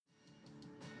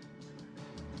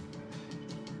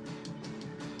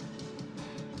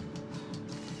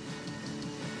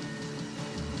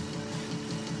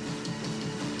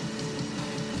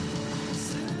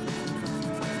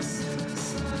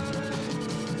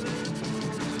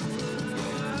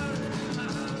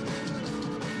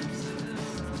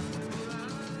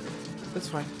That's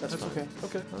fine. That's fine. okay.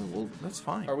 Okay. Oh, well, that's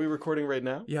fine. Are we recording right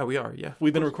now? Yeah, we are. Yeah.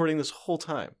 We've been recording this whole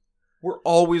time. We're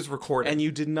always recording. And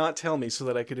you did not tell me so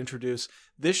that I could introduce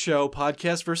this show,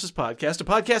 Podcast versus Podcast, a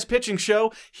podcast pitching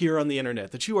show here on the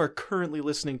internet that you are currently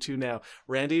listening to now.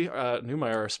 Randy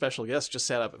Newmeyer, our special guest, just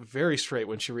sat up very straight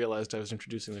when she realized I was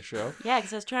introducing the show. Yeah,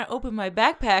 because I was trying to open my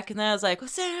backpack, and then I was like,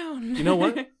 what's down? You know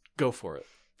what? Go for it.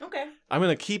 Okay. I'm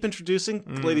going to keep introducing.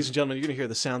 Ladies and gentlemen, you're going to hear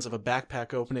the sounds of a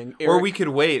backpack opening. Or we could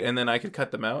wait, and then I could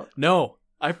cut them out. No,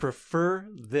 I prefer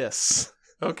this.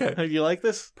 Okay. You like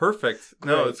this? Perfect.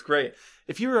 Great. No, it's great.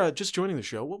 If you're just joining the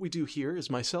show, what we do here is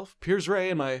myself, Piers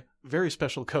Ray, and my very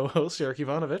special co-host, Eric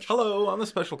Ivanovich. Hello, I'm the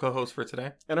special co-host for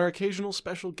today. And our occasional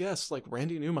special guests like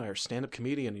Randy Newmeyer, stand-up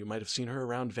comedian. You might have seen her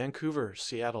around Vancouver,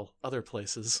 Seattle, other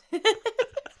places.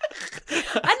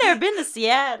 I've never been to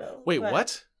Seattle. Wait, but-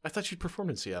 what? I thought you'd performed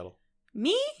in Seattle.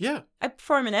 Me? Yeah. I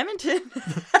perform in Edmonton.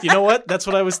 You know what? That's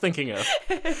what I was thinking of.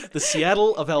 The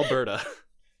Seattle of Alberta.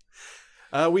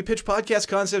 We pitch podcast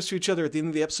concepts to each other. At the end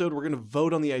of the episode, we're going to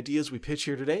vote on the ideas we pitch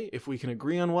here today. If we can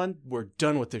agree on one, we're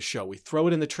done with this show. We throw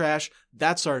it in the trash.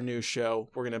 That's our new show.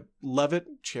 We're going to love it,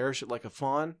 cherish it like a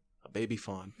fawn, a baby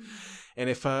fawn. And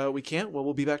if we can't, well,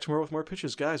 we'll be back tomorrow with more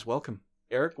pitches. Guys, welcome.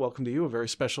 Eric, welcome to you. A very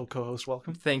special co-host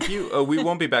welcome. Thank you. We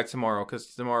won't be back tomorrow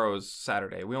because tomorrow is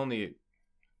Saturday. We only...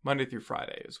 Monday through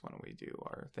Friday is when we do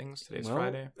our things. Today's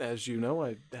Friday. As you know,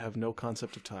 I have no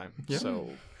concept of time. Yeah. So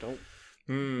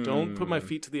don't put my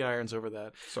feet to the irons over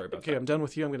that. Sorry about Okay, that. I'm done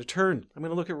with you. I'm going to turn. I'm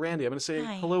going to look at Randy. I'm going to say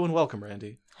Hi. hello and welcome,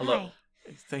 Randy. Hello.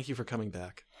 Thank you for coming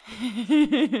back.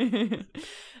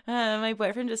 My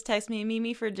boyfriend just texted me, meet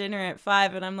me for dinner at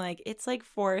 5, and I'm like, it's like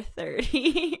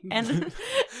 4:30,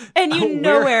 and you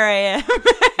know where I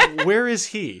am. Where is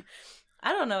he?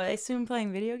 I don't know. I assume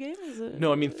playing video games.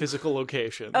 No, I mean physical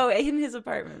location. Oh, in his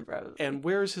apartment, probably. And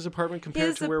where is his apartment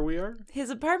compared to where we are?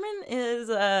 His apartment is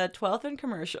 12th and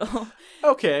Commercial.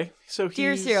 Okay, so he's...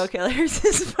 Dear serial killers,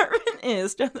 his apartment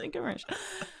is 12th and Commercial.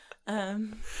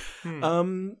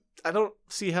 I don't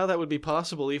see how that would be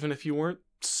possible even if you weren't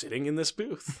sitting in this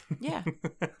booth. Yeah.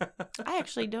 I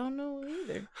actually don't know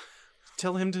either.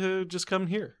 Tell him to just come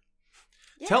here.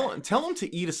 Yeah. Tell him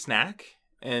to eat a snack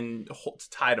and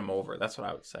tide him over. That's what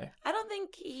I would say. I don't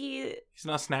think he... He's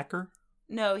not a snacker?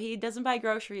 No, he doesn't buy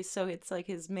groceries, so it's like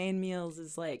his main meals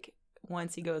is like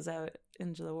once he goes out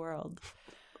into the world.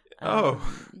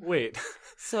 Wait.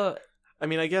 So... I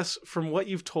mean, I guess from what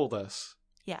you've told us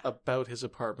Yeah. about his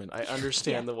apartment, I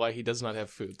understand why he does not have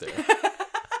food there.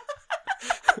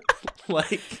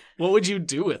 Like, what would you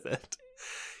do with it?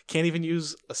 Can't even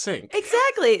use a sink.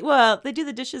 Exactly. Well, they do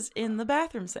the dishes in the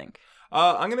bathroom sink.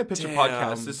 I'm going to pitch Damn, a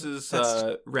podcast. This is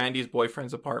Randy's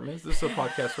boyfriend's apartment. This is a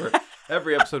podcast where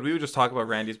every episode we would just talk about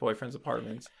Randy's boyfriend's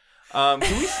apartments.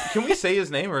 Can we say his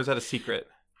name or is that a secret?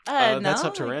 No, that's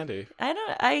up to like, Randy.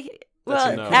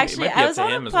 Well, no. actually, It might be I up was to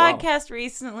on him a as well. podcast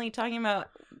recently talking about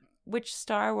which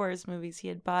Star Wars movies he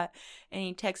had bought, and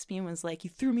he texted me and was like, "You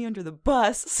threw me under the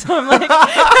bus." So I'm like,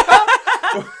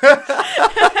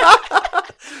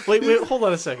 Wait, hold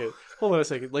on a second.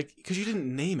 Like, because you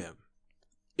didn't name him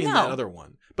in No. that other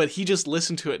one. But he just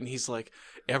listened to it and he's like,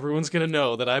 everyone's going to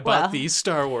know that I bought Well. these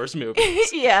Star Wars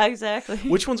movies. yeah, exactly.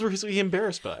 Which ones was he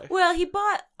embarrassed by? Well, he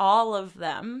bought all of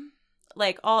them,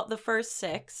 like all the first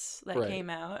 6 that Right. came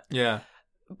out. Yeah.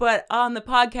 But on the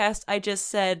podcast, I just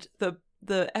said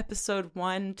the episode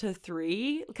 1 to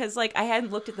 3 because like I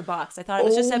hadn't looked at the box. I thought it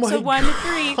was just episode 1 to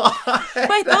 3.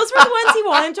 But those were the ones he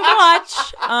wanted to watch.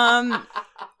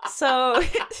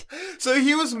 So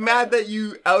he was mad that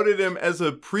you outed him as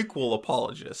a prequel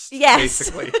apologist. Yes.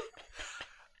 Basically.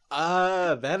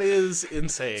 That is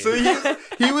insane. So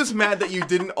he was mad that you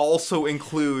didn't also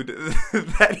include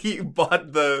that he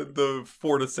bought the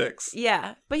 4 to 6.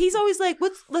 Yeah, but he's always like,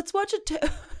 let's watch it.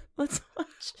 Let's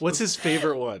watch. What's his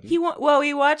favorite one? We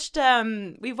watched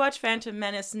we've watched Phantom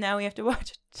Menace. And now we have to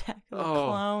watch Attack of the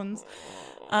Clones.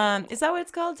 Is that what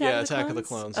it's called? Attack of the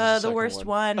Clones. Is The worst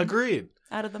one. Agreed.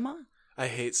 Out of them all. I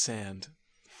hate sand.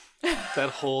 That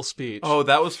whole speech. Oh,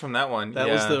 that was from that one. That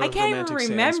was the I can't even romantic sand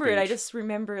remember it. I speech. just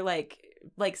remember like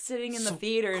sitting in the So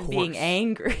theater and being coarse.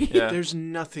 angry. Yeah. There's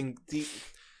nothing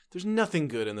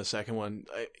good in the second one.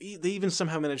 They even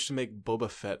somehow managed to make Boba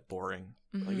Fett boring.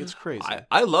 Like, it's crazy.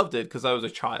 I loved it because I was a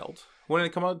child. When did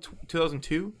it come out?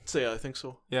 2002? So yeah, I think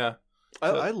so. Yeah.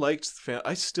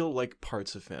 I still like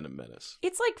parts of Phantom Menace.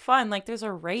 It's like fun. Like there's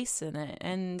a race in it,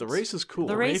 and The race is cool.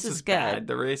 The race is good. bad.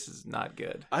 The race is not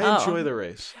good. I enjoy the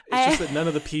race. It's just that none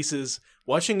of the pieces.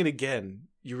 Watching it again,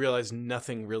 you realize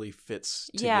nothing really fits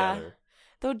Yeah. together.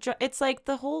 Though it's like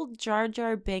the whole Jar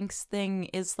Jar Binks thing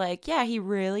is like, yeah, he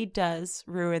really does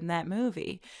ruin that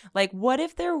movie. Like, what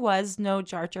if there was no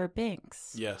Jar Jar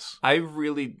Binks? Yes. I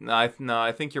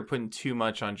think you're putting too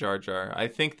much on Jar Jar. I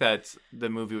think that the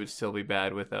movie would still be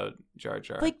bad without Jar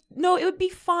Jar. Like, no, it would be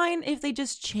fine if they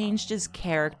just changed his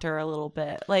character a little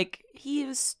bit. Like, he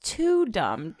was too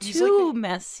dumb, too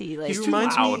messy. Like, He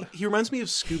reminds me of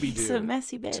Scooby-Doo. he's a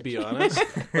messy bitch. To be honest,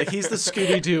 like he's the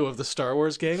Scooby-Doo of the Star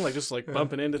Wars gang, like just like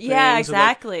bumping into things. Yeah, and,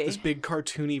 exactly. like, this big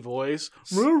cartoony voice.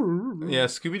 yeah,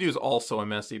 Scooby-Doo is also a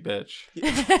messy bitch.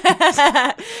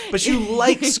 But you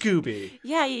like Scooby.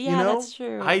 Yeah, you know? That's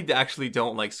true. I actually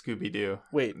don't like Scooby-Doo.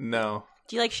 Wait, No.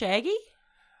 Do you like Shaggy?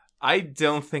 I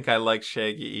don't think I like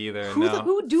Shaggy either.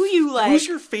 Who do you like? who's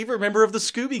your favorite member of the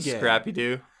Scooby gang?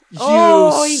 Scrappy-Doo.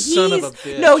 You he's son of a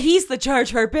bitch. No, he's the Jar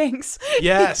Jar Binks.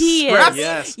 Yes, he is. Scrappy.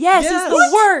 Yes, Yes. he's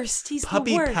the worst. He's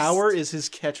Puppy the worst. power is his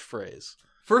catchphrase.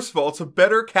 First of all, it's a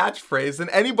better catchphrase than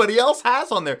anybody else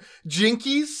has on there.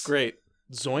 Jinkies. Great.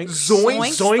 Zoinks.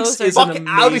 Zoinks. Those are is good. an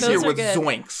Fuck out of amazing. here Those are with good.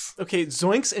 Zoinks. Okay,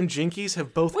 Zoinks and Jinkies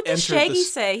have both What entered does Shaggy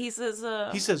this. say? He says.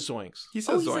 He says Zoinks. He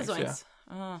says Zoinks, he says Zoinks.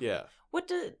 yeah. Yeah. What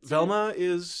did Velma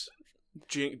is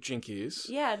Jinkies.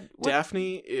 Yeah. What,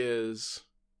 Daphne is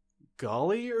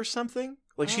Golly or something.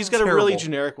 Like she's Oh. got a really Terrible.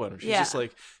 generic one. She's Yeah. just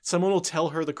like someone will tell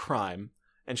her the crime,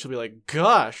 and she'll be like,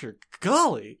 "Gosh," or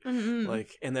 "Golly," Mhm.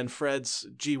 like, and then Fred's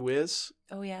 "Gee whiz,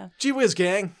 Oh yeah. gee whiz,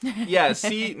 gang." Yeah,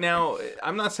 see, now,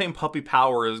 I'm not saying puppy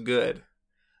power is good,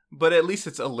 but at least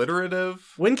it's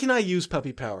alliterative. When can I use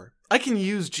puppy power? I can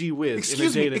use gee whiz in a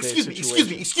day-to-day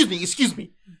situation. Excuse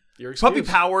me. Your Puppy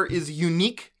excuse? power is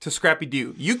unique to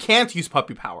Scrappy-Doo. You can't use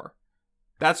puppy power.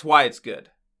 That's why it's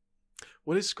good.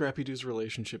 What is Scrappy-Doo's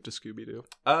relationship to Scooby-Doo?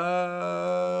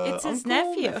 It's his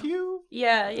uncle, nephew.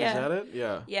 Yeah. Is that it?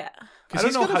 Yeah. Yeah. I Because don't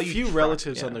he's know got how a you few track-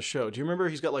 relatives yeah. on the show. Do you remember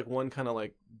he's got like one kind of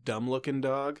like dumb-looking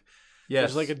dog? Yes.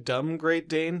 There's like a dumb Great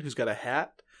Dane who's got a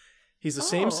hat. He's the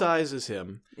same Oh. size as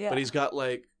him, Yeah. but he's got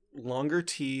like longer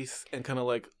teeth and kind of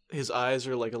like his eyes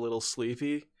are like a little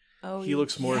sleepy. Oh, He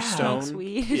looks more smokes stoned.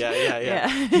 weed. Yeah. Yeah,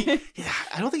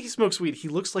 I don't think he smokes weed. He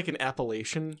looks like an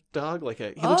Appalachian dog. He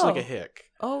looks like a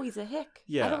hick. Oh, he's a hick.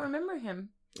 Yeah. I don't remember him.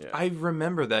 Yeah. I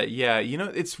remember that, yeah. You know,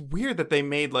 it's weird that they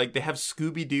made, like, they have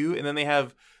Scooby-Doo, and then they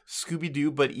have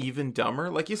Scooby-Doo, but even dumber.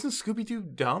 Like, isn't Scooby-Doo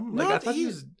dumb? Like, I thought he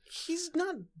was... He's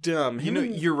not dumb. You know,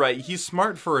 you're right. He's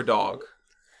smart for a dog.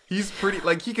 He's pretty...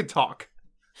 Like, he could talk.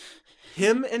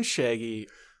 Him and Shaggy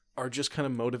are just kind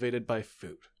of motivated by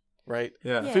food, right?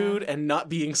 Yeah. Yeah. Food and not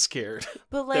being scared.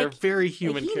 But They're like, very like,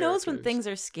 human he knows when characters. things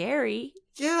are scary.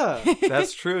 Yeah.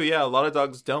 That's true, yeah. A lot of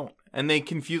dogs don't. And they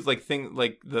confuse, like,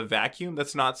 the vacuum,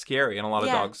 that's not scary. And a lot of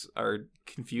Yeah. dogs are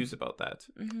confused about that.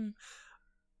 Hmm.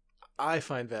 I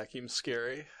find vacuums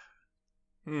scary.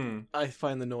 I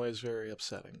find the noise very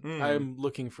upsetting. Hmm. I'm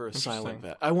looking for a silent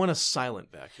Interesting. I want a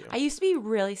silent vacuum. I used to be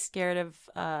really scared of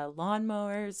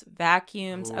lawnmowers,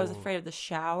 vacuums. I was Ooh. afraid of the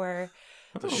shower.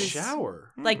 The Just-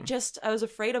 shower. Like, just I was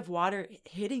afraid of water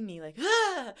hitting me. Like,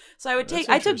 ah! So I That's took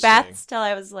interesting. baths till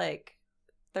I was like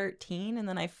 13, and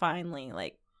then I finally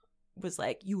like was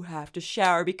like, you have to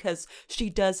shower because she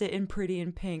does it in Pretty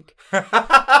in Pink.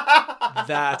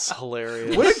 That's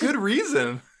hilarious. What a good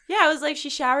reason. Yeah, I was like, she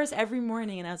showers every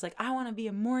morning, and I was like, I want to be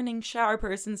a morning shower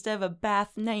person instead of a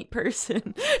bath night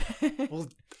person. Well,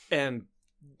 and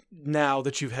now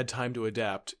that you've had time to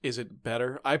adapt, is it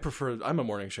better? I'm a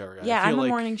morning shower guy. Yeah, I feel I'm a like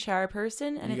morning shower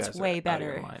person, and You it's guys are way out of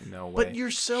your better. mind. No way. But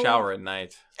you're so Shower at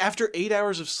night. after 8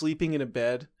 hours of sleeping in a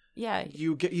bed, Yeah,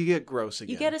 you get gross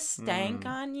again. you get a stank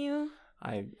on you.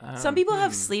 Some Um, people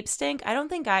have sleep stink. I don't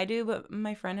think I do, but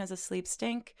my friend has a sleep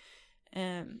stink.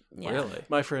 Yeah. Really?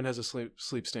 My friend has a sleep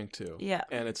stink too. Yeah.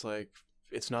 And it's like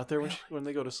it's not there when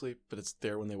they go to sleep, but it's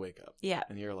there when they wake up. Yeah.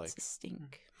 And you're like, It's a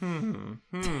stink.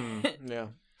 yeah.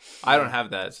 I don't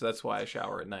have that, so that's why I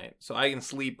shower at night. So I can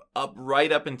sleep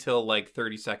right up until like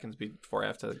 30 seconds before I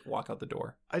have to walk out the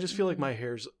door. I just feel like my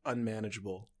hair's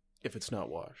unmanageable if it's not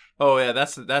washed. Oh yeah,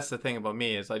 that's the thing about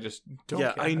me is I just don't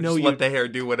Yeah, care. I know just you- let the hair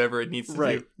do whatever it needs to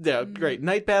Right. do. Yeah, great.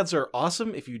 Night baths are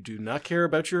awesome if you do not care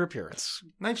about your appearance.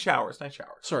 Night showers.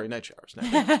 Sorry, night showers.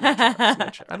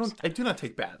 Night showers. I do not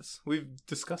take baths. We've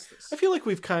discussed this. I feel like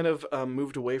we've kind of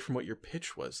moved away from what your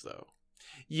pitch was, though.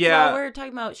 Yeah, Well, we're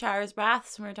talking about showers,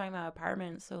 baths, and we're talking about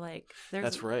apartments. So like, there's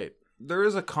That's right. there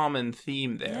is a common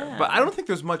theme there, Yeah. but I don't think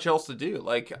there's much else to do.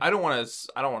 Like I don't want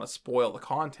to spoil the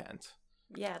content.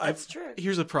 Yeah, that's true.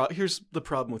 Here's the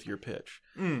problem with your pitch.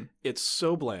 Mm. It's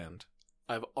so bland.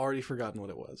 I've already forgotten what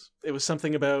it was. It was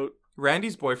something about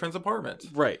Randy's boyfriend's apartment.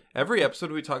 right. Every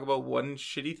episode we talk about one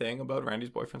shitty thing about Randy's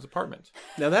boyfriend's apartment.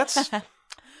 Now that's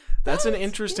That's an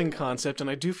interesting concept, and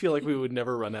I do feel like we would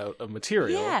never run out of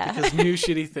material Yeah. because new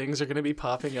shitty things are going to be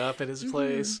popping up at his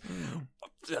place.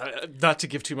 Not to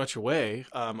give too much away,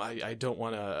 I don't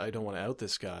want to out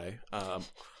this guy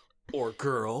or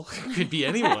girl. Could be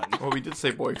anyone. Well, we did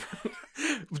say boyfriend.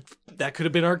 That could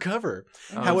have been our cover.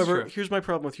 Oh, However, that's true. here's my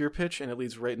problem with your pitch, and it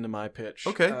leads right into my pitch.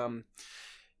 Okay.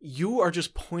 You are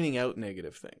just pointing out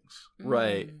negative things.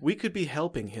 Right. We could be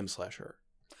helping him/her.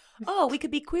 Oh, we could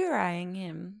be queer-eyeing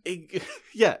him.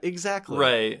 Yeah, exactly.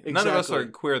 Right. None of us are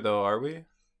Exactly. queer, though, are we?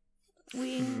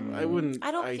 We. I wouldn't.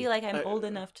 I don't feel like I'm old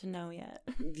enough to know yet.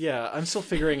 Yeah, I'm still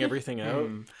figuring everything out.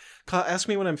 Hmm. Ask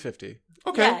me when I'm 50.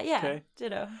 Okay. Yeah. Okay.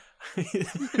 Ditto.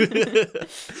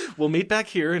 We'll meet back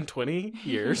here in 20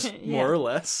 years, Yeah. more or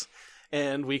less,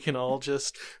 and we can all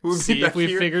just We'll meet see if back we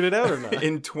here figured it out or not.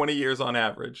 In 20 years on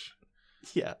average.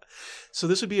 Yeah. So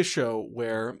this would be a show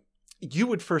where you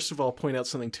would first of all point out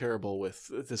something terrible with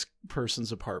this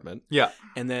person's apartment, Yeah.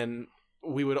 and then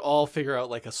we would all figure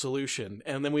out like a solution,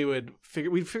 and then we'd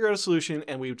figure out a solution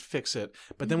and we would fix it.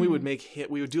 But then we would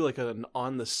we would do like an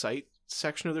on the site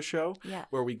section of the show Yeah.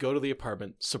 where we go to the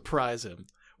apartment, surprise him,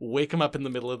 wake him up in the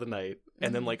middle of the night,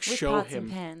 and then like With show pots him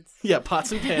and pans. yeah,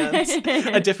 pots and pans,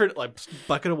 a different like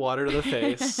bucket of water to the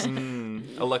face,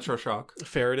 Electroshock.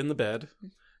 ferret in the bed.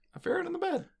 A ferret in the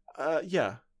bed.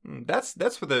 Yeah. That's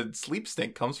where the sleep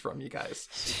stink comes from, you guys.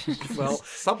 Well,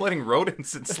 Stop letting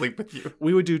rodents sleep with you.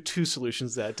 we would do two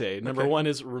solutions that day. Number Okay. one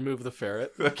is remove the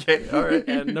ferret. Okay, all right.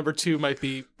 And number two might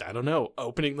be, I don't know,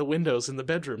 opening the windows in the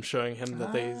bedroom, showing him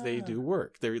that they do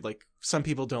work. They're like, some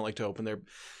people don't like to open their.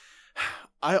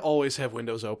 I always have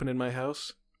windows open in my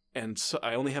house, and so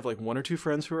I only have like one or two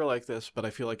friends who are like this. But I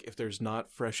feel like if there's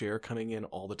not fresh air coming in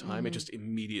all the time, it just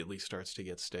immediately starts to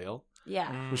get stale,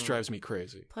 Yeah. which drives me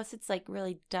crazy. Plus, it's like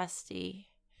really dusty.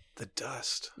 The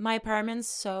dust. My apartment's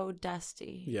so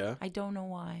dusty. Yeah. I don't know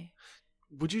why.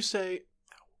 Would you say?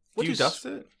 Do you dust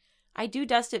it? I do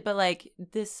dust it, but like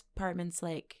this apartment's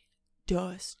like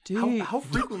dusty. How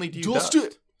frequently do you Dust dust?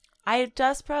 it. I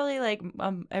dust probably like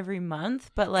every month,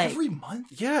 but like Every month?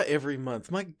 Yeah, every month.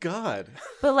 My God.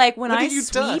 but like when When I do you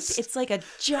sweep, dust? it's like a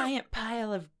giant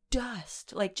pile of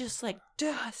dust, like just like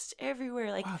dust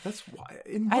everywhere. Like Wow, that's why.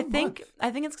 In I one think month?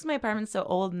 I think it's because my apartment's so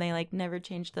old and they like never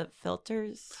changed the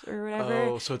filters or whatever.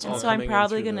 Oh, so it's and all so I'm coming in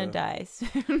probably through gonna the- die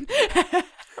soon.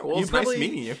 Well, it's nice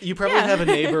meeting you. You probably Yeah. have a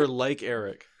neighbor like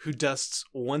Eric who dusts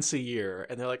once a year,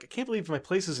 and they're like, I can't believe my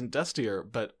place isn't dustier,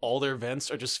 but all their vents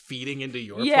are just feeding into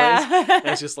your place. And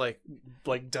it's just like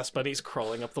dust bunnies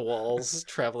crawling up the walls,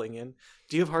 traveling in.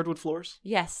 Do you have hardwood floors?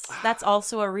 Yes, that's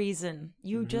also a reason. Mm-hmm.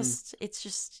 You just it's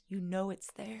just you know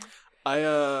it's there.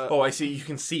 Oh, I see. You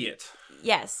can see it.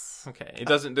 Yes. Okay. It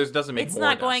doesn't make It's more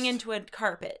not going dust. into a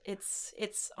carpet.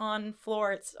 It's on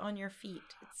floor, it's on your feet.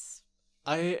 It's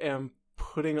I am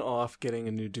putting off getting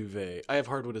a new duvet. I have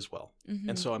hardwood as well, Mm-hmm.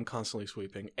 and so I'm constantly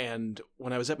sweeping. And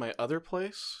when I was at my other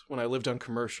place, when I lived on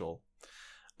Commercial,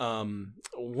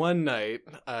 one night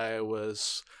I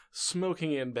was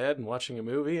smoking in bed and watching a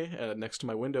movie next to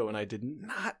my window, and I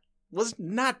was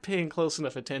not paying close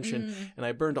enough attention, and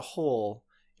I burned a hole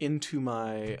into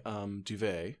my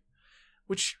duvet,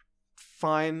 which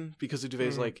fine because the duvet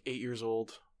is like 8 years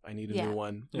old. I need a Yeah. new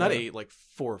one. Yeah. Not 8, like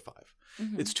 4 or 5.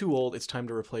 Mhm. It's too old. It's time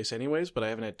to replace anyways, but I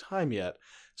haven't had time yet.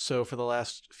 So for the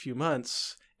last few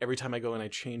months, every time I go and I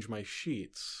change my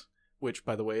sheets, which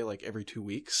by the way, like every 2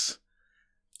 weeks.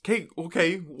 Okay. Whoa,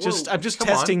 I'm just come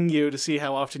on. testing you to see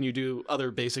how often you do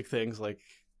other basic things like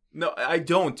No, I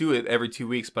don't do it every 2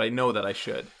 weeks, but I know that I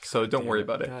should. So don't worry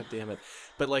about it. God damn it.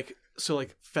 But like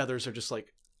feathers are just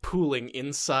like pooling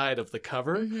inside of the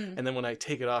cover, Mhm. and then when I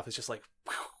take it off, it's just like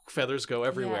feathers go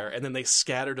everywhere, Yeah. and then they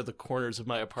scatter to the corners of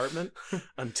my apartment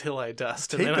until I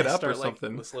dust. Tape and then it I up start or like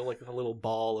something. this little, like a little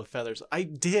ball of feathers. I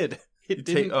did. It You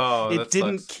didn't. that it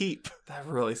didn't sucks. keep. That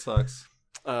really sucks.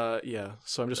 Yeah.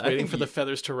 So I'm just I waiting think for the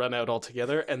feathers to run out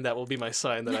altogether, and that will be my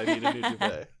sign that I need a new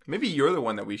duvet. Maybe you're the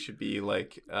one that we should be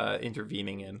like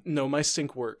intervening in. No, my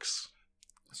sink works.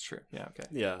 That's true. Yeah. Okay.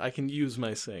 Yeah, I can use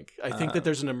my sink. I think that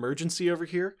there's an emergency over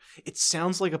here. It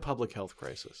sounds like a public health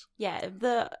crisis. Yeah,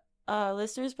 the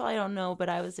listeners probably don't know, but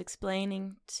I was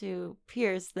explaining to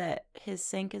Piers that his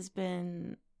sink has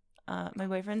been, my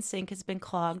boyfriend's sink has been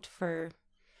clogged for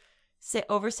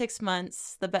over 6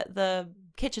 months. The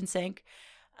kitchen sink,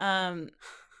 and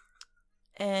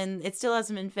it still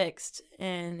hasn't been fixed,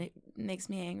 and it makes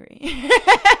me angry.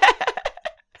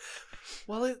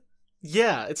 Well,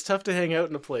 it's tough to hang out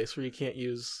in a place where you can't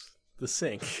use the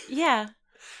sink. Yeah,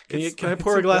 Can I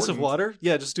pour a glass of water?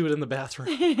 Yeah, just do it in the bathroom.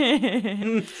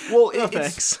 Well,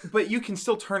 thanks. But you can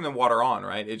still turn the water on,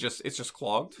 right? It's just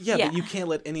clogged. Yeah, Yeah. but you can't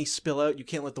let any spill out. You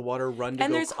can't let the water run to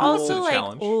And go there's cool. also like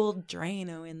challenge. old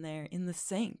Drano in there in the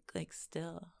sink, like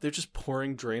still. They're just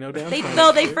pouring Drano down.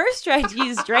 They first tried to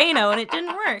use Drano and it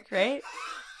didn't work, right?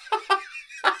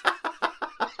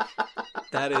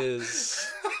 That is...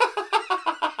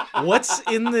 What's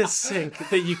in this sink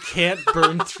that you can't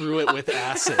burn through it with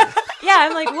acid? Yeah,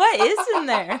 I'm like, what is in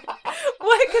there?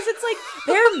 What? Because it's like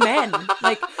they're men.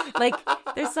 Like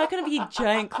there's not gonna be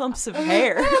giant clumps of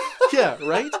hair. Yeah,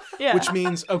 right? Yeah. Which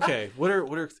means, okay, what are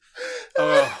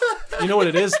you know what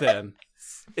it is then?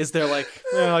 Is they're like,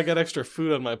 oh, I got extra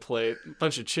food on my plate, a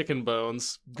bunch of chicken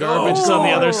bones, garbage is on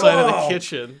the other side of the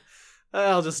kitchen.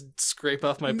 I'll just scrape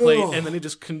off my plate, and then it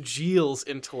just congeals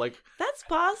into like... That's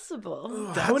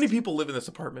possible. How many people live in this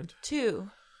apartment? 2.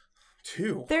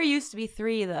 2. There used to be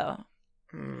 3 though.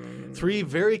 3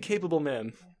 very capable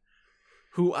men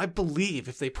who I believe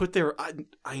if they put their...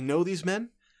 I know these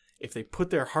men. If they put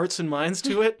their hearts and minds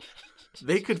to it,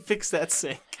 they could fix that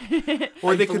sink.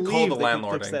 Or they could call believe the they could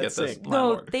landlord fix and that get this sink. No,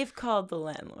 landlord. they've called the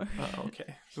landlord. Oh,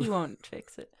 okay. He won't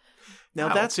fix it. Now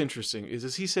Wow. that's interesting.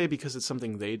 Does he say because it's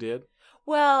something they did?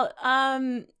 Well,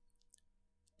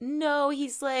 no, he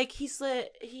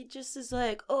just is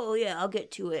like, oh yeah, I'll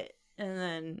get to it, and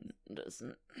then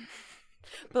doesn't.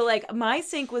 But like my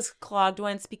sink was clogged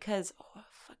once because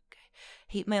fuck, I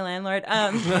hate my landlord.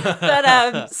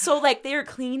 So like they were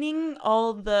cleaning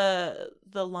all the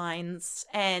lines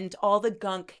and all the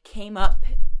gunk came up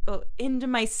into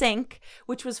my sink,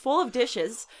 which was full of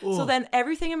dishes. Ooh. So then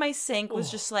everything in my sink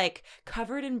was just like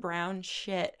covered in brown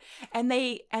shit. And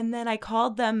then I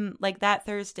called them like that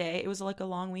Thursday. It was like a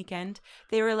long weekend.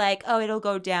 They were like, "Oh, it'll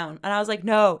go down." And I was like,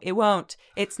 "No, it won't.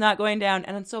 It's not going down."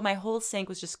 And so my whole sink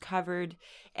was just covered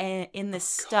in this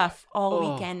stuff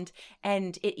all weekend,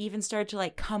 and it even started to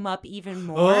like come up even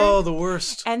more. Oh, the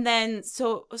worst. And then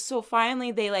so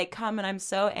finally they like come, and I'm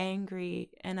so angry,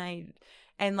 and I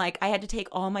had to take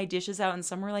all my dishes out, and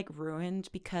some were like ruined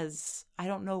because I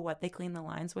don't know what they clean the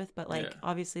lines with, but like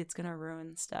obviously it's gonna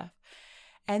ruin stuff.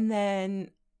 And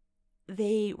then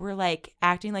they were like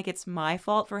acting like it's my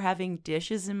fault for having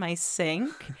dishes in my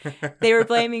sink. They were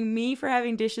blaming me for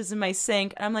having dishes in my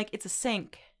sink. And I'm like, it's a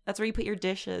sink. That's where you put your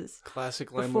dishes.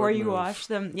 Classic landlord before you move. wash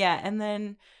them. Yeah, and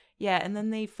then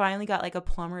they finally got like a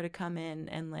plumber to come in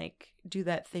and like do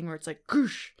that thing where it's like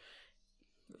goosh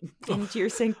into your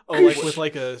sink. Oh, like with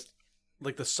like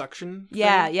the suction thing?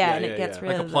 Yeah, and it gets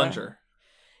rid Like of a plunger.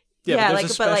 Yeah, Yeah, but like-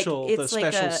 there's but, a like, special, it's the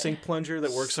like special a- sink plunger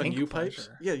that works on Sink U-pipes.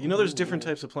 plunger. Yeah, you know there's different Ooh.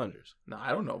 types of plungers. No,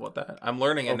 I don't know about that. I'm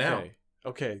learning it now.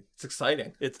 Okay. It's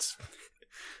exciting. It's...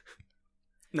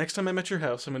 Next time I'm at your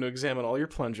house, I'm going to examine all your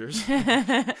plungers.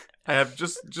 I have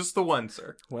just the one,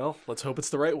 sir. Well, let's hope it's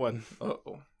the right one.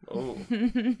 Oh.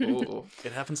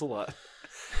 It happens a lot.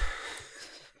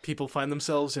 People find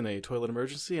themselves in a toilet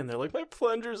emergency and they're like, my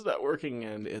plunger's not working.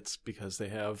 And it's because they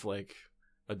have like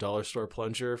a dollar store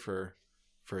plunger for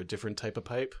a different type of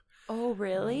pipe. Oh,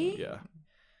 really? Yeah.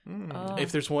 Oh.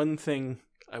 If there's one thing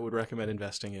I would recommend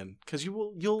investing in, because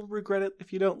you'll regret it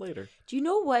if you don't later. Do you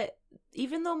know what?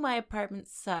 Even though my apartment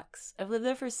sucks, I've lived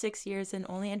there for 6 years and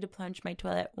only had to plunge my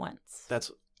toilet once.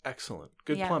 That's excellent.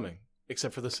 Good Yeah. plumbing,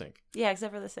 except for the sink. Yeah,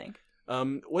 except for the sink.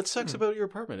 What sucks about your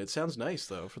apartment? It sounds nice,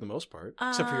 though, for the most part,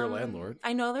 except for your landlord.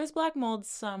 I know there's black mold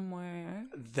somewhere.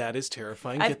 That is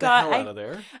terrifying. I've Get the got- hell I- out of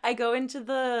there. I go into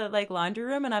the like laundry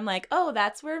room and I'm like, oh,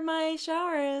 that's where my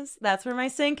shower is. That's where my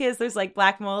sink is. There's like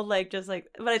black mold, like just like,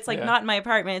 but it's like Yeah. not in my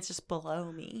apartment. It's just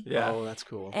below me. Yeah. Oh, that's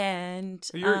cool. And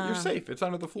You're safe. It's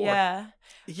under the floor. Yeah.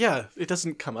 Yeah, it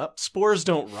doesn't come up. Spores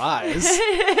don't rise.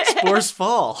 Spores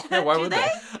fall. Yeah, why Do would they?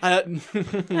 they?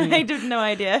 I have no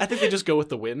idea. I think they just go with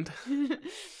the wind.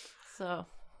 So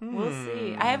we'll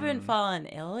see. I haven't fallen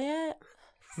ill yet.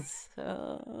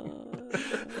 So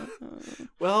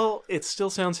Well, it still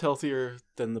sounds healthier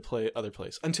than the other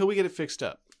place until we get it fixed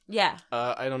up. yeah.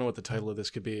 I don't know what the title of this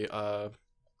could be.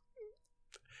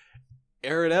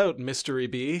 Air it out, Mystery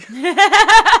Bee.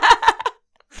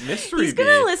 Mystery He's gonna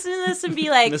bee. listen to this and be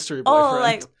like, Mystery oh, boyfriend.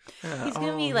 like Yeah, he's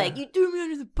gonna be oh, like, yeah. you threw me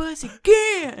under the bus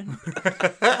again.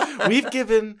 We've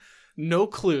given no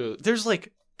clue. There's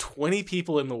like 20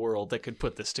 people in the world that could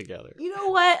put this together. You know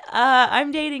what?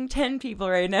 I'm dating 10 people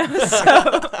right now,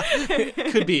 so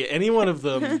Could be any one of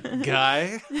them.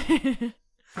 Guy,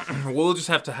 We'll just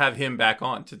have to have him back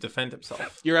on to defend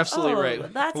himself. you're absolutely Oh,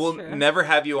 right. That's We'll true. never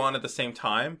have you on at the same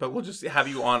time, but we'll just have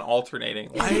you on alternating.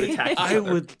 Like, we attack each I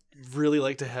other. would really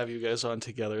like to have you guys on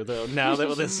together, though, now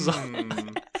that this is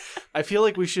on. I feel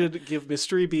like we should give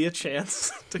Mystery B a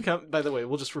chance to come. By the way,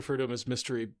 we'll just refer to him as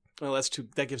Mystery. Well,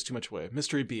 that gives too much away.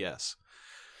 Mystery BS.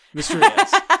 Mystery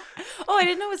S. Oh, I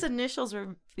didn't know his initials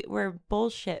were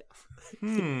bullshit.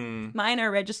 Mine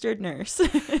are registered nurse.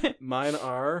 Mine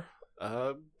are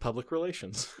public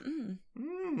relations.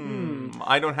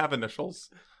 I don't have initials.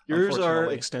 Yours are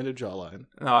extended jawline.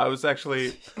 No, I was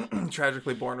actually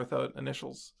tragically born without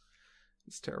initials.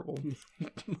 It's terrible.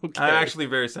 Okay. I'm actually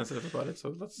very sensitive about it.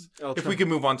 So if we could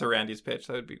move on to Randy's pitch,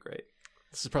 that would be great.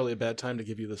 This is probably a bad time to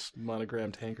give you this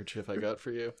monogrammed handkerchief I got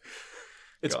for you.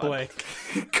 It's blank.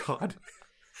 God.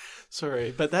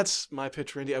 Sorry, but that's my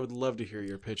pitch, Randy. I would love to hear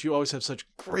your pitch. You always have such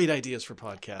great ideas for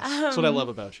podcasts. That's what I love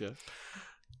about you.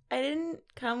 I didn't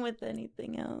come with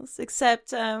anything else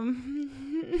except what's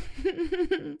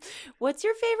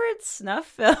your favorite snuff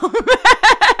film?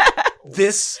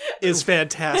 This is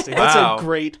fantastic. That's a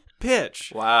great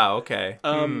pitch. Wow, okay.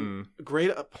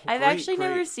 Great. I've actually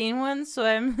never seen one, so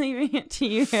I'm leaving it to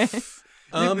you guys.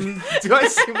 Do I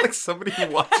seem like somebody who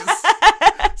watches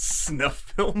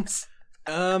snuff films?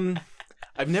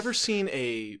 I've never seen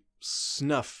a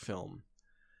snuff film.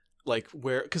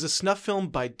 Because a snuff film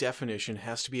by definition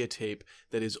has to be a tape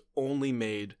that is only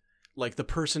made, like the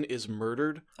person is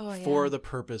murdered for the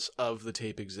purpose of the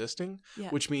tape existing,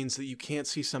 which means that you can't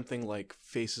see something like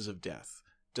Faces of Death.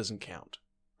 Doesn't count.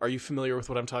 Are you familiar with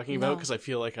what I'm talking about? Because I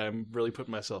feel like I'm really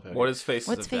putting myself out. What is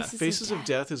Faces of Death? Faces of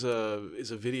Death is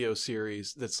a video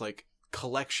series that's like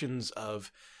collections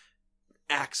of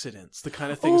accidents, the kind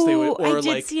of things they would, or I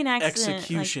did see an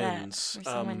executions, like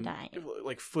that, where someone died.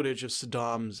 Like footage of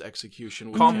Saddam's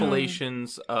execution,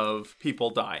 compilations of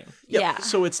people dying. Yeah.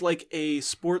 So it's like a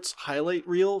sports highlight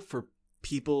reel for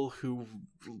people who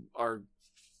are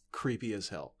creepy as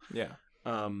hell. Yeah.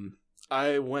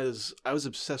 I was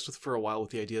obsessed with for a while with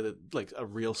the idea that like a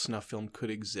real snuff film could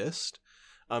exist.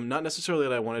 Not necessarily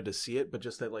that I wanted to see it, but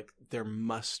just that like they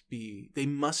must be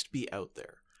out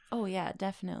there. Oh yeah,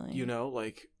 definitely. You know,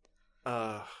 like,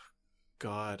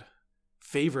 God,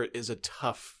 favorite is a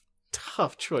tough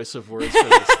choice of words for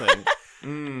this thing.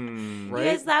 Right?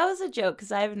 Yes, that was a joke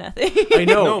because I have nothing. I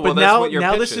know, No, but well,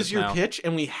 now this is your pitch,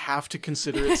 and we have to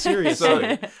consider it seriously.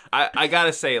 So I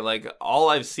gotta say, like, all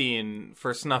I've seen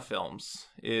for snuff films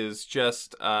is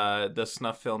just the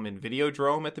snuff film in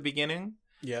Videodrome at the beginning.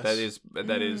 Yes. That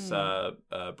is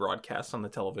broadcast on the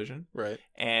television. Right.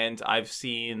 And I've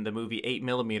seen the movie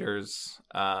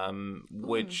 8mm,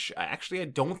 which I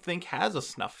don't think has a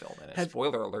snuff film in it.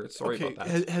 Spoiler alert. Sorry about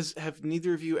that. Have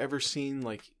neither of you ever seen,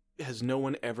 like, has no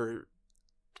one ever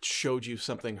showed you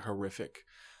something horrific?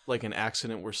 Like an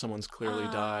accident where someone's clearly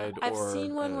died? I've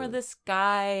seen one where this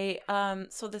guy,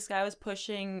 this guy was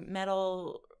pushing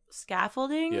metal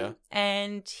scaffolding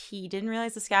and he didn't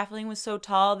realize the scaffolding was so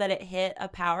tall that it hit a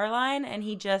power line and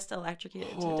he just electrocuted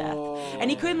to death, and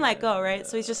he couldn't let go, right?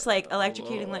 So he's just like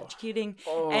electrocuting,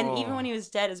 and even when he was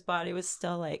dead his body was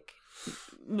still like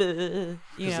because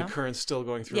the current's still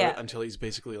going through it until he's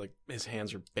basically like his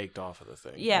hands are baked off of the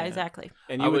thing. Exactly.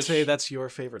 And you would say that's your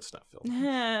favorite snuff film.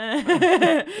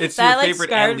 It's that your favorite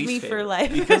scarred and least me favorite. for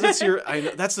life because it's your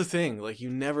that's the thing, like you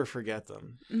never forget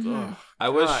them. I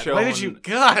was shown. Why did you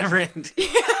Randy?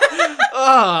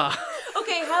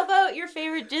 Okay, how about your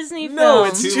favorite Disney film? No,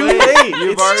 it's too late.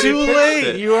 It's too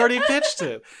late. You already pitched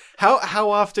it. How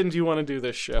often do you want to do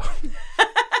this show?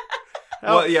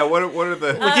 Well, yeah. What are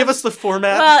the? Give us the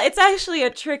format. Well, it's actually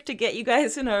a trick to get you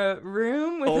guys in a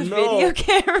room with a video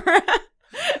camera.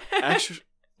 Actually,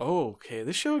 okay.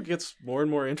 This show gets more and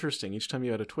more interesting each time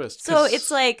you add a twist. So it's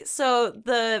like,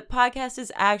 the podcast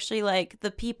is actually like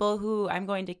the people who I'm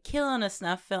going to kill in a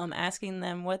snuff film, asking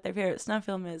them what their favorite snuff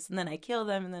film is, and then I kill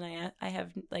them, and then I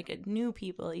have like a new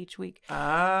people each week.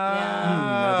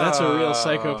 That's a real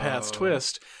psychopath's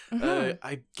twist.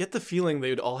 I get the feeling they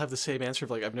would all have the same answer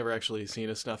of like, I've never actually seen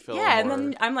a snuff film. Yeah, and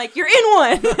then I'm like, you're in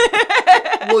one.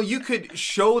 Well, you could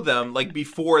show them like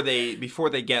before they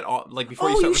get on, like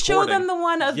before you start you show recording. them the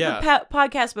one of the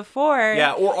podcast before.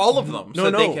 Yeah, or all of them.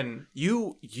 They can.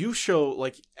 You show,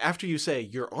 like, after you say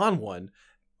you're on one,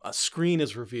 a screen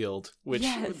is revealed, which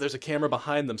there's a camera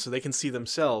behind them, so they can see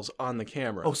themselves on the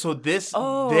camera. Oh, so their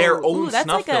own that's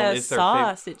snuff like film a is their Saw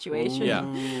favorite Ooh. situation. Yeah.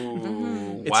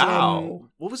 Wow.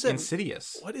 What was that?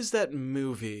 Insidious. What is that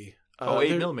movie?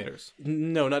 8mm.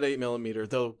 No, not 8mm,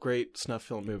 though. Great snuff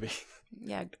film movie.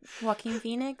 Yeah, Joaquin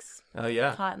Phoenix. Oh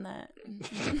yeah, hot in that.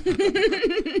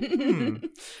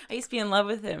 I used to be in love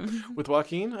with him. With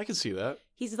Joaquin, I can see that.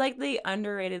 He's like the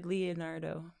underrated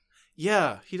Leonardo.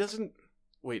 Yeah, he doesn't.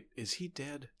 Wait, is he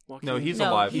dead? Joaquin? No, he's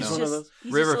No, alive. he's no. one of just, those?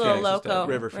 he's River just a little Phoenix is dead. loco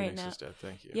River right Phoenix now. is dead.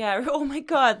 Thank you. Yeah. Oh my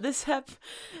God.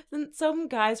 Some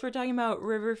guys were talking about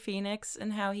River Phoenix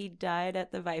and how he died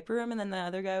at the Viper Room, and then the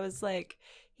other guy was like,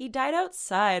 he died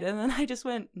outside, and then I just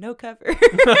went, no cover. I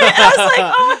was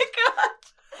like, oh my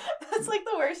God. That's like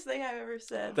the worst thing I've ever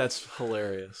said. That's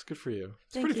hilarious. Good for you.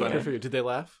 Thank pretty you. funny. Good for you. Did they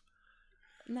laugh?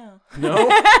 No. No?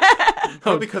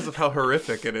 Probably because of how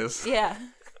horrific it is. Yeah.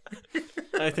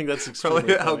 I think that's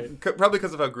extremely funny. Probably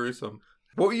because of how gruesome.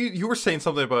 What were you were saying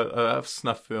something about a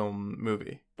snuff film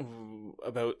movie? Ooh,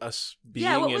 about us being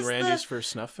Yeah, what in was Randy's the-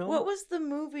 first snuff film? What was the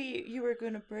movie you were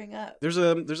going to bring up? There's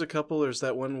a couple. There's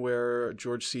that one where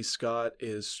George C. Scott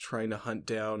is trying to hunt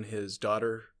down his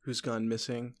daughter who's gone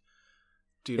missing.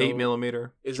 Do you know?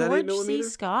 8mm. Is George that 8mm? C.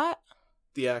 Scott?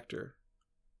 The actor.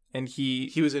 And he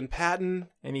He was in Patton.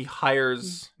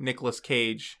 hires Nicolas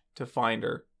Cage to find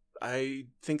her. I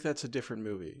think that's a different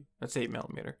movie. That's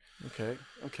 8mm.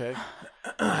 Okay.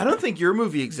 I don't think your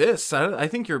movie exists. I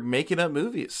think you're making up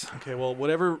movies. Okay, well,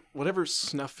 whatever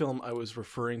snuff film I was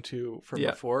referring to from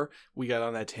Yeah. before, we got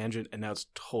on that tangent, and now it's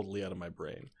totally out of my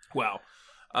brain. Wow.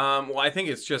 Well, I think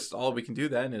it's just all we can do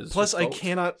then is. Plus, just I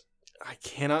vote.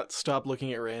 cannot stop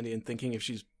looking at Randy and thinking if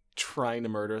she's trying to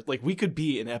murder. Like, we could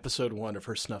be in episode 1 of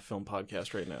her snuff film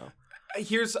podcast right now.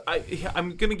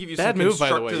 I'm gonna give you Bad some move, by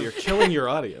the way. constructive- You're killing your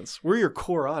audience. We're your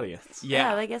core audience.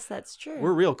 Yeah, I guess that's true.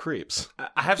 We're real creeps.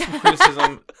 I have some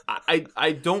criticism.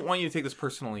 I don't want you to take this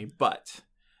personally, but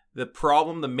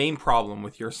the main problem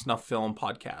with your snuff film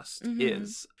podcast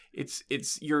is it's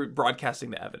you're broadcasting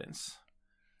the evidence,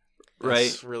 right?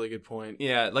 That's a really good point.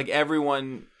 Yeah, like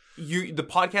everyone, the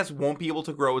podcast won't be able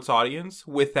to grow its audience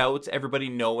without everybody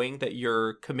knowing that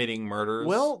you're committing murders.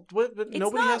 Well, but It's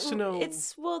nobody not- has to know.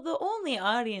 the only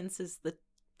audience is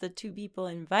the two people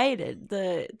invited.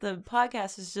 The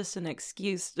podcast is just an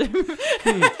excuse.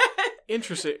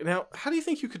 Interesting. Now, how do you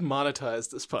think you could monetize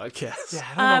this podcast? yeah,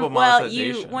 I don't know about well,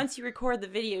 monetization. once you record the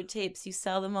videotapes, you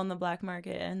sell them on the black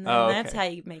market, and then Oh, okay. that's how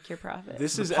you make your profit.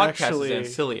 This the is podcast actually is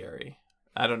ancillary.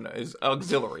 I don't know, is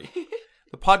auxiliary.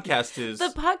 The podcast is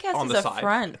the podcast on is the a side.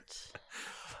 front.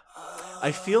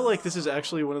 I feel like this is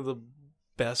actually one of the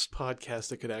best podcasts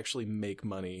that could actually make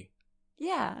money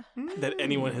Yeah. that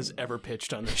anyone has ever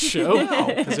pitched on this show. Wow.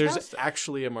 Because there's Fantastic.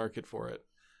 actually a market for it.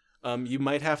 You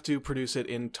might have to produce it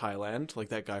in Thailand, like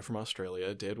that guy from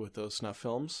Australia did with those snuff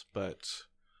films, but...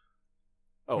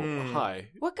 Oh, hi.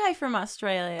 What guy from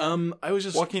Australia? I was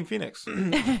just... Joaquin Phoenix.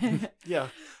 Yeah.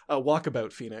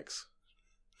 Walkabout Phoenix.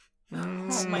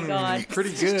 Oh my God.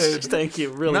 Pretty good. Thank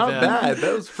you. Really Not bad. bad.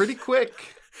 That was pretty quick.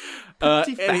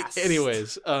 Pretty fast.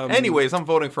 Anyways. Anyways, I'm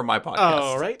voting for my podcast.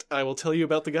 All right. I will tell you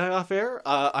about the guy off air.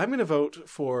 I'm going to vote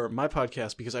for my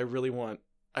podcast because I really want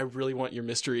your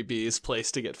Mystery Bees place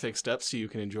to get fixed up so you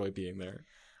can enjoy being there.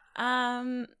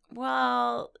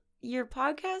 Well, your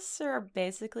podcasts are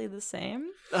basically the same.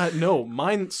 No,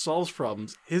 mine solves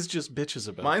problems. His just bitches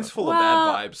about Mine's them. full Well,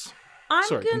 of bad vibes. I'm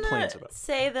Sorry, gonna complaints about it.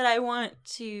 say that I want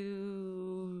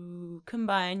to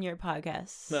combine your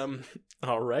podcasts.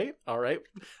 All right.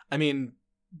 I mean,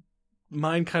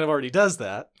 mine kind of already does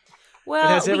that. well,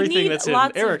 has we everything need that's in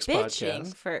lots Eric's of bitching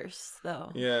podcast. first,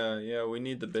 though. Yeah, we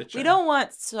need the bitch. We don't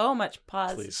want so much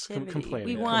Please, positivity. complaining.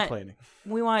 we want complaining.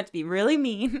 it to be really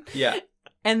mean, Yeah.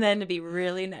 and then to be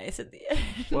really nice at the end.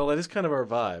 Well, that is kind of our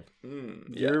vibe.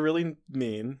 Yeah. You're really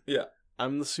mean. Yeah.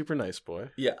 I'm the super nice boy.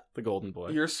 Yeah. The golden boy.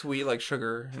 You're sweet like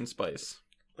sugar and spice.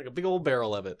 Like a big old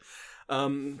barrel of it.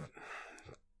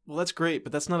 Well, that's great,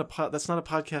 but that's not a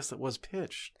podcast that was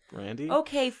pitched, Randy.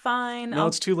 Okay, fine. No,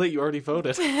 it's too late. You already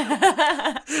voted.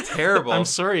 Terrible. I'm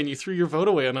sorry, and you threw your vote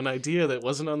away on an idea that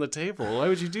wasn't on the table. Why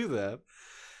would you do that?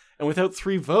 And without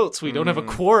 3 votes, we don't have a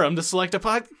quorum to select a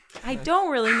pod. I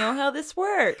don't really know how this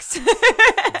works.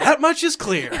 That much is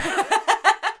clear.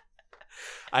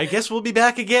 I guess we'll be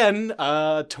back again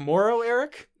tomorrow,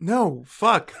 Eric. No,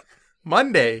 fuck.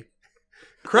 Monday.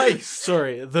 Christ.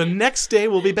 Sorry, the next day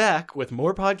we'll be back with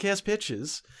more podcast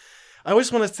pitches. I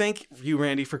always want to thank you,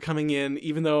 Randy, for coming in,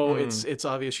 even though it's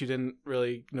obvious you didn't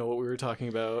really know what we were talking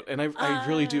about. And I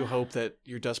really do hope that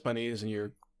your dust bunnies and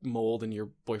your mold and your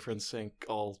boyfriend's sink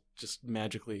all just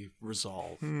magically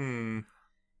resolve. And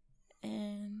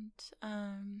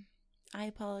I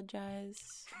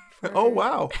apologize. For, Oh,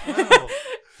 wow.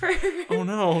 for Oh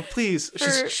no! Please,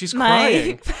 for she's my-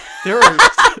 crying.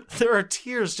 There are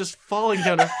tears just falling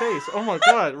down her face. Oh my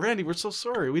God, Randy, we're so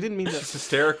sorry. We didn't mean She's that.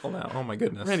 hysterical now. Oh, my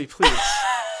goodness. Randy, please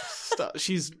stop.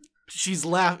 She's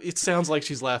laughing. It sounds like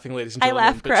she's laughing, ladies and I gentlemen.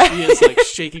 laugh but cry. she is like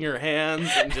shaking her hands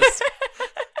and just.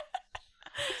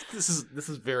 This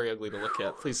is very ugly to look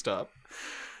at. Please stop.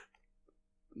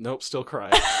 Nope, still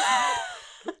crying.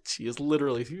 She is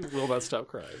literally, he will not stop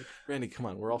crying. Randy, come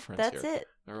on, we're all friends That's here. it.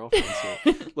 We're all friends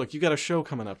here. Look, you got a show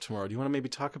coming up tomorrow. Do you want to maybe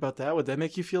talk about that? Would that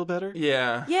make you feel better?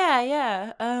 Yeah.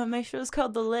 Yeah. My show's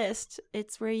called The List.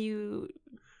 It's where you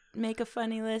make a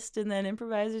funny list and then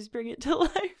improvisers bring it to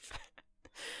life.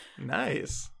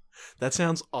 Nice. That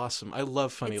sounds awesome. I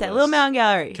love funny It's lists. at Little Mountain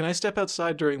Gallery. Can I step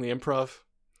outside during the improv?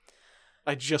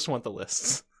 I just want the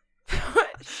lists.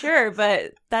 Sure,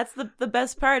 but that's the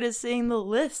best part is seeing the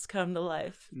list come to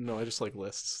life. No, I just like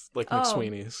lists. Like Oh.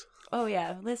 McSweeney's. Oh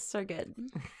yeah, lists are good.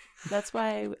 That's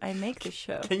why I make this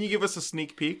show. Can you give us a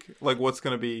sneak peek? Like what's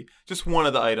going to be just one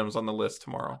of the items on the list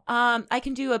tomorrow? I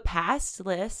can do a past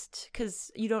list because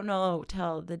you don't know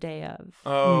till the day of.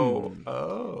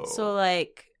 Oh. So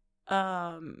like,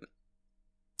 a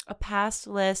past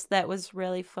list that was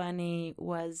really funny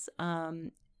was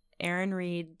Aaron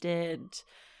Reed did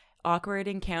awkward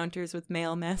encounters with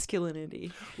male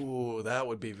masculinity. Ooh, that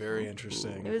would be very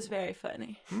interesting. It was very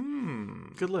funny.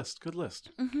 Good list. Good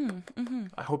list.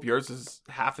 I hope yours is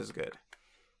half as good.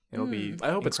 It'll be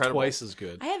I hope incredible. it's twice as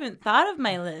good. I haven't thought of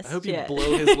my list I hope you yet.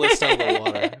 blow his list out of the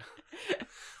water.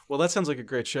 Well, that sounds like a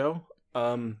great show. You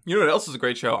know what else is a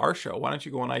great show? Our show. Why don't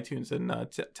you go on iTunes and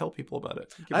tell people about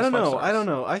it? Give I us don't 5 know. stars. I don't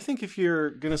know. I think if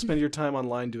you're going to spend your time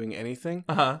online doing anything,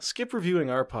 skip reviewing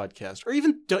our podcast. Or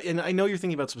even, and I know you're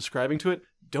thinking about subscribing to it,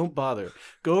 don't bother.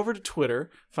 Go over to Twitter,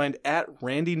 find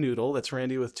 @RandyNoodle, that's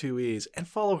Randy with 2 E's, and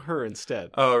follow her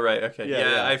instead. Oh, right. Okay.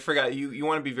 Yeah. I forgot. You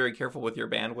want to be very careful with your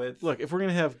bandwidth. Look, if we're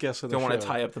going to have guests on the Don't show, want to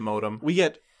tie up the modem. we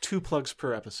get 2 plugs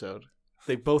per episode.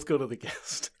 They both go to the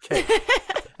guest.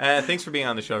 Thanks for being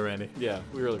on the show, Randy. Yeah,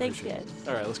 we really Thanks, appreciate it. guys.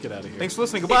 All right, let's get out of here. Thanks for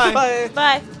listening. Goodbye. Bye.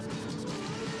 Bye.